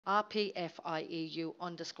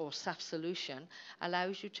RPFIEU_SAF solution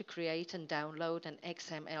allows you to create and download an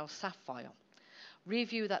XML SAF file.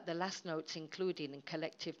 Review that the last notes included in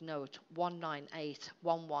Collective Note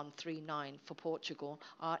 1981139 for Portugal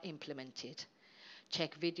are implemented.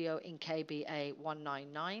 Check video in KBA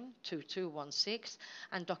 1992216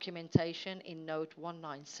 and documentation in Note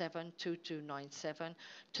 1972297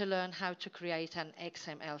 to learn how to create an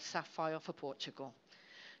XML SAF file for Portugal.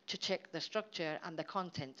 To check the structure and the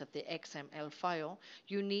content of the XML file,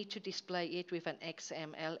 you need to display it with an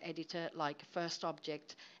XML editor like First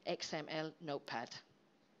Object XML Notepad.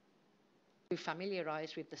 To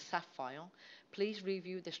familiarize with the SAF file, please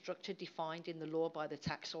review the structure defined in the law by the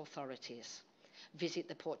tax authorities. Visit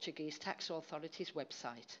the Portuguese Tax Authority's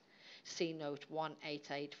website. See Note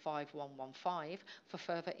 1885115 for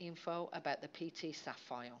further info about the PT SAF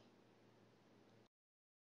file.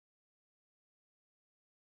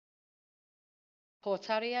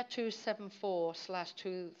 Portaria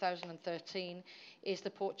 274/2013 is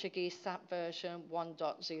the Portuguese SAP version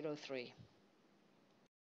 1.03.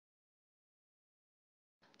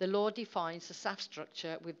 The law defines the SAF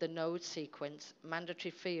structure with the node sequence,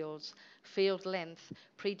 mandatory fields, field length,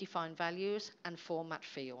 predefined values, and format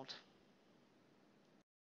field.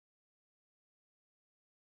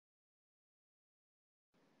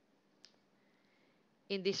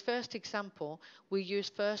 In this first example, we use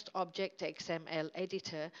First Object XML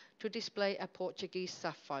editor to display a Portuguese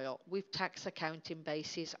SAF file with tax accounting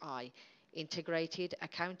basis I, integrated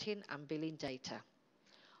accounting and billing data.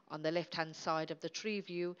 On the left-hand side of the tree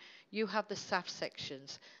view, you have the SAF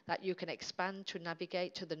sections that you can expand to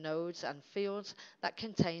navigate to the nodes and fields that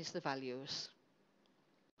contains the values.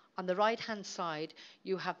 On the right-hand side,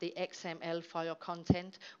 you have the XML file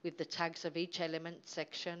content with the tags of each element,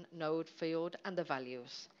 section, node, field, and the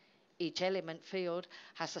values. Each element field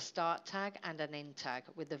has a start tag and an end tag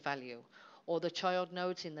with the value, or the child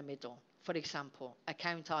nodes in the middle. For example,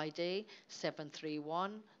 account ID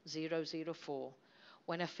 731004.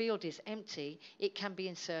 When a field is empty, it can be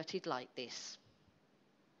inserted like this.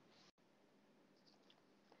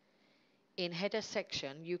 In header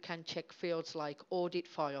section, you can check fields like audit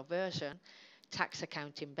file version, tax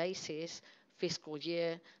accounting basis, fiscal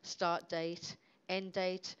year, start date, end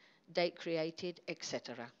date, date created,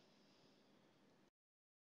 etc.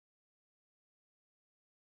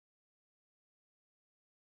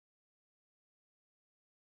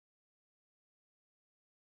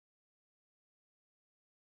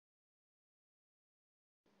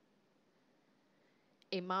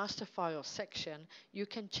 In master file section, you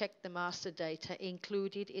can check the master data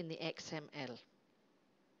included in the XML.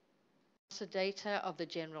 Master data of the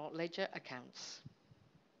general ledger accounts.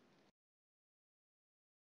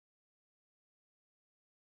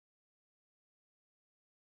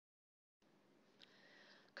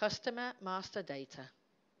 Customer master data.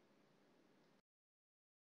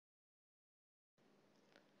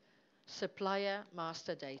 Supplier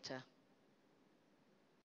master data.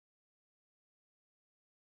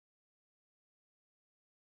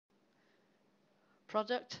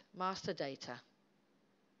 Product master data.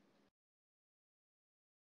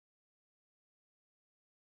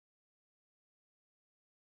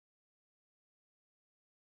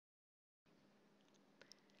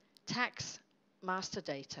 Tax master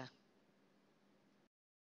data.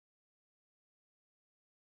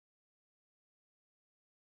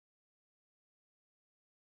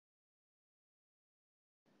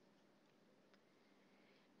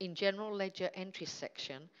 In General Ledger Entries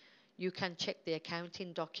section, you can check the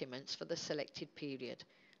accounting documents for the selected period,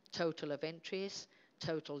 total of entries,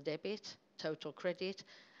 total debit, total credit,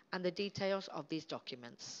 and the details of these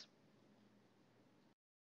documents.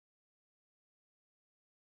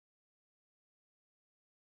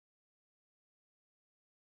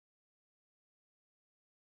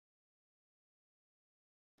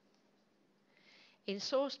 In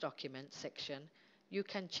Source Documents section, you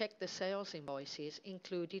can check the sales invoices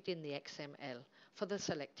included in the XML for the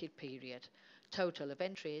selected period, total of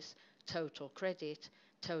entries, total credit,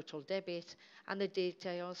 total debit, and the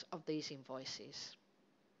details of these invoices.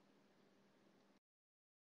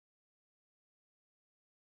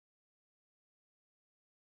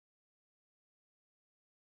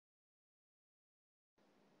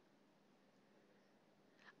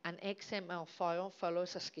 An XML file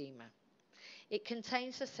follows a schema. It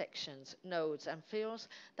contains the sections, nodes, and fields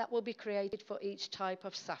that will be created for each type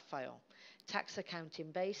of SAF file, tax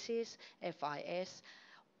accounting basis, FIS,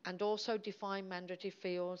 and also define mandatory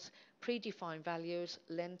fields, predefined values,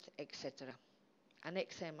 length, etc. An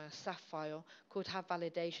XML SAF file could have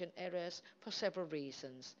validation errors for several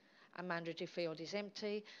reasons. A mandatory field is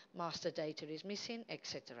empty, master data is missing,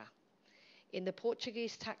 etc. In the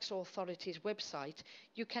Portuguese Tax Authority's website,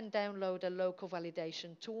 you can download a local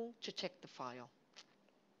validation tool to check the file.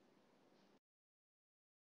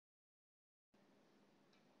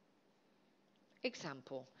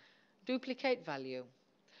 Example: duplicate value.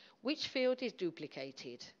 Which field is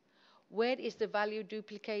duplicated? Where is the value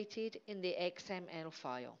duplicated in the XML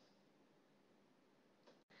file?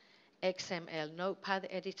 XML Notepad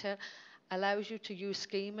editor allows you to use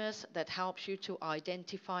schemas that helps you to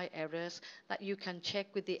identify errors that you can check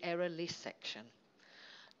with the error list section.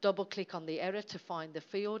 Double-click on the error to find the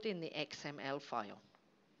field in the XML file.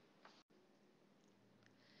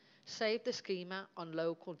 Save the schema on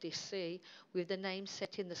local disk C with the name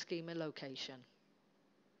set in the schema location.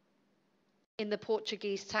 In the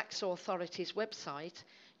Portuguese Tax Authority's website,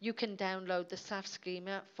 you can download the SAF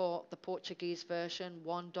schema for the Portuguese version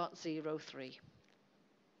 1.03.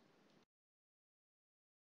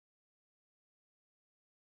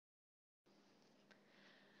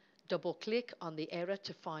 Double-click on the error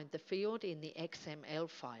to find the field in the XML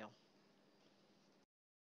file.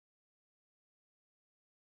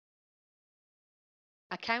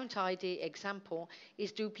 Account ID example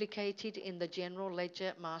is duplicated in the General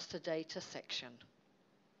Ledger Master Data section.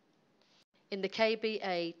 In the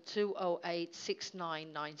KBA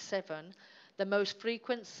 2086997, the most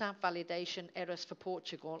frequent SAP validation errors for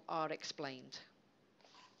Portugal are explained.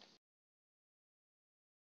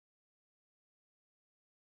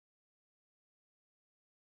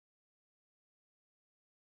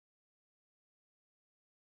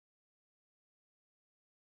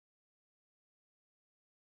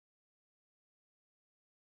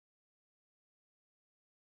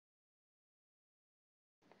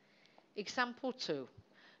 Example 2.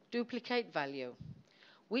 Duplicate value.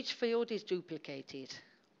 Which field is duplicated?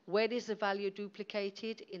 Where is the value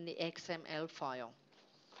duplicated in the XML file?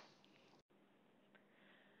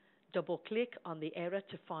 Double-click on the error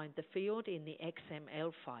to find the field in the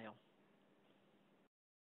XML file.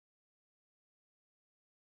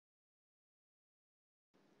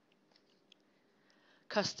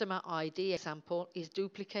 Customer ID example is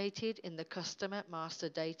duplicated in the Customer Master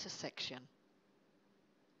Data section.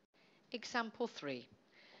 Example 3.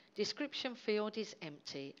 Description field is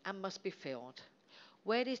empty and must be filled.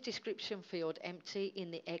 Where is description field empty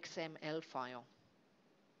in the XML file?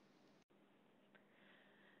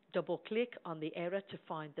 Double-click on the error to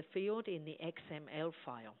find the field in the XML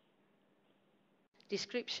file.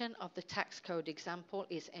 Description of the tax code example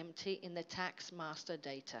is empty in the tax master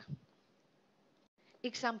data.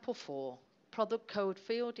 Example 4. Product code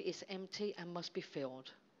field is empty and must be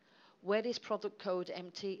filled. Where is product code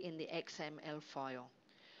empty in the XML file?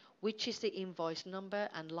 Which is the invoice number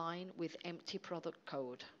and line with empty product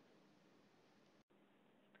code?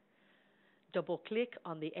 Double-click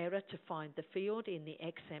on the error to find the field in the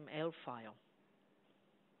XML file.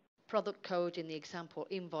 Product code in the example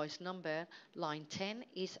invoice number, line 10,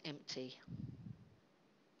 is empty.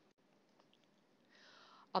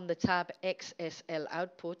 On the tab XSL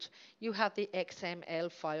Output, you have the XML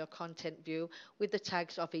file content view with the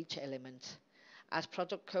tags of each element. As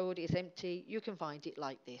product code is empty, you can find it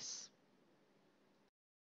like this.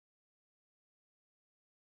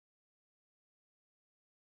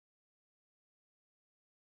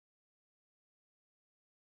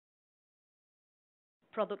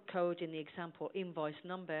 Product code in the example invoice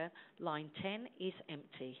number, line 10, is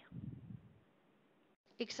empty.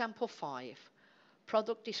 Example 5.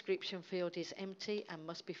 Product description field is empty and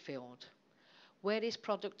must be filled. Where is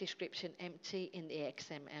product description empty in the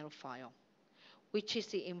XML file? Which is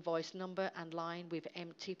the invoice number and line with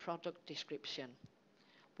empty product description?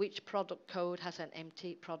 Which product code has an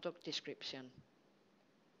empty product description?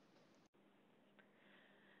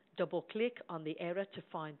 Double-click on the error to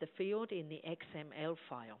find the field in the XML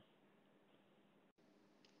file.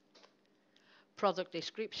 Product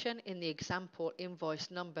description in the example invoice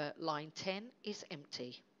number, line 10, is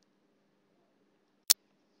empty.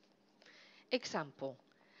 Example: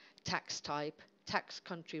 tax type, tax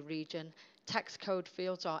country region, tax code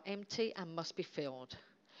fields are empty and must be filled.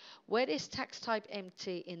 Where is tax type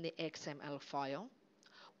empty in the XML file?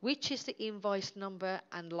 Which is the invoice number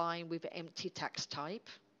and line with empty tax type?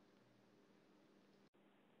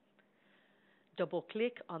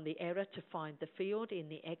 Double-click on the error to find the field in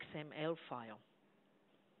the XML file.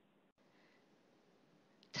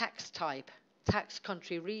 Tax type, tax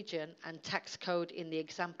country region, and tax code in the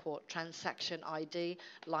example transaction ID,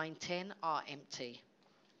 line 10, are empty.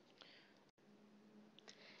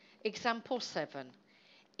 Example 7.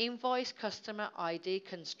 Invoice customer ID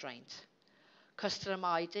constraint. Customer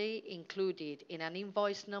ID included in an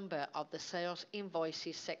invoice number of the sales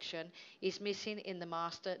invoices section is missing in the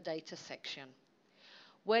master data section.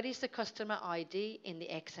 Where is the customer ID in the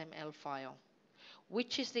XML file?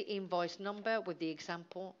 Which is the invoice number with the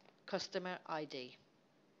example customer ID?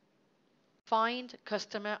 Find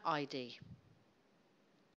customer ID.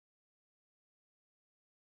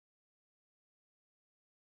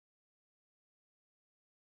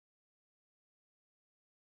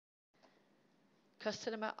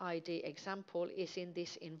 Customer ID example is in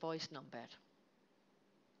this invoice number.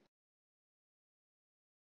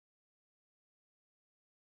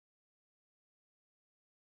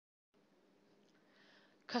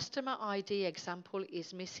 Customer ID example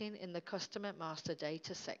is missing in the customer master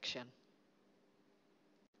data section.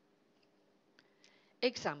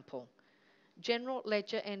 Example: General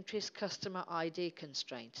ledger entries customer ID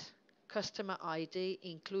constraint. Customer ID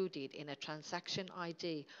included in a transaction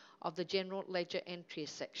ID of the general ledger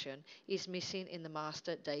entries section is missing in the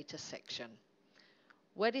master data section.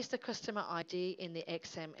 Where is the customer ID in the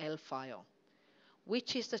XML file?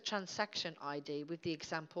 Which is the transaction ID with the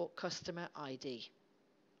example customer ID?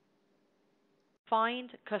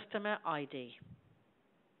 Find customer ID.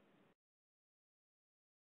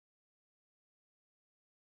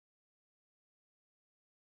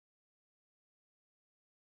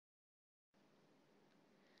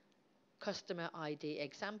 Customer ID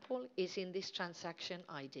example is in this transaction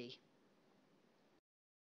ID.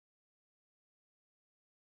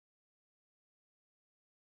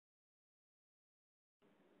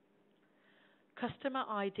 Customer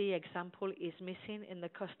ID example is missing in the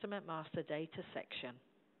customer master data section.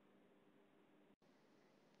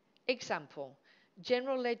 Example: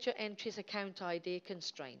 General ledger entries account ID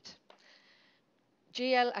constraint.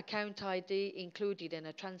 GL account ID included in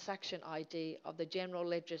a transaction ID of the general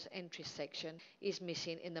ledger's entries section is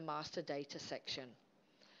missing in the master data section.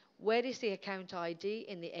 Where is the account ID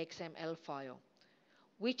in the XML file?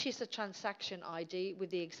 Which is the transaction ID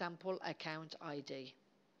with the example account ID?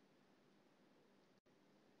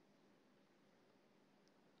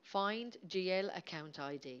 Find GL account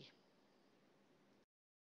ID.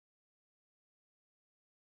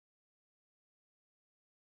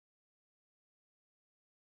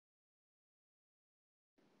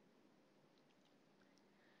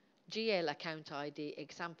 GL account ID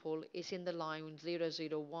example is in the line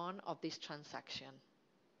 001 of this transaction.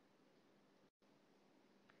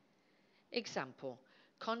 Example: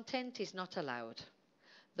 Content is not allowed.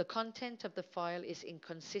 The content of the file is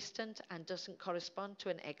inconsistent and doesn't correspond to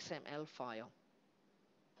an XML file.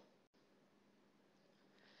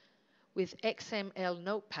 With XML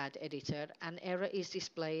Notepad editor, an error is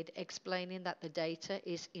displayed explaining that the data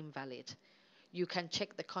is invalid. You can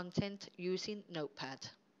check the content using Notepad.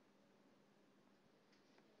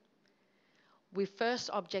 With First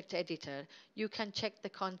Object Editor, you can check the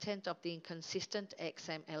content of the inconsistent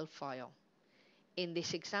XML file. In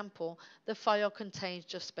this example, the file contains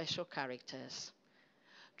just special characters.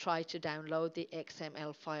 Try to download the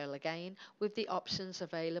XML file again with the options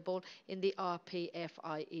available in the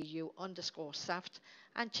rpfieu_saft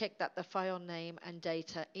and check that the file name and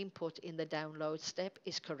data input in the download step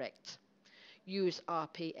is correct. Use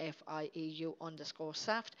rpfieu_saft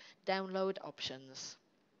download options.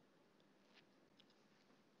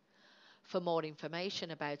 For more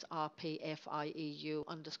information about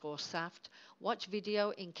rpfieu_saft, watch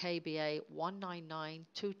video in KBA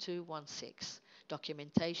 1992216,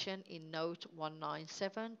 documentation in Note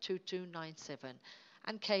 1972297,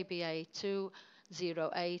 and KBA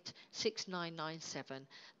 2086997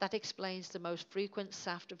 that explains the most frequent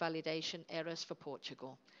SAFT validation errors for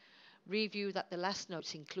Portugal. Review that the last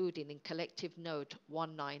notes included in Collective Note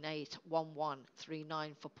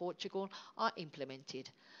 1981139 for Portugal are implemented.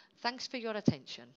 Thanks for your attention.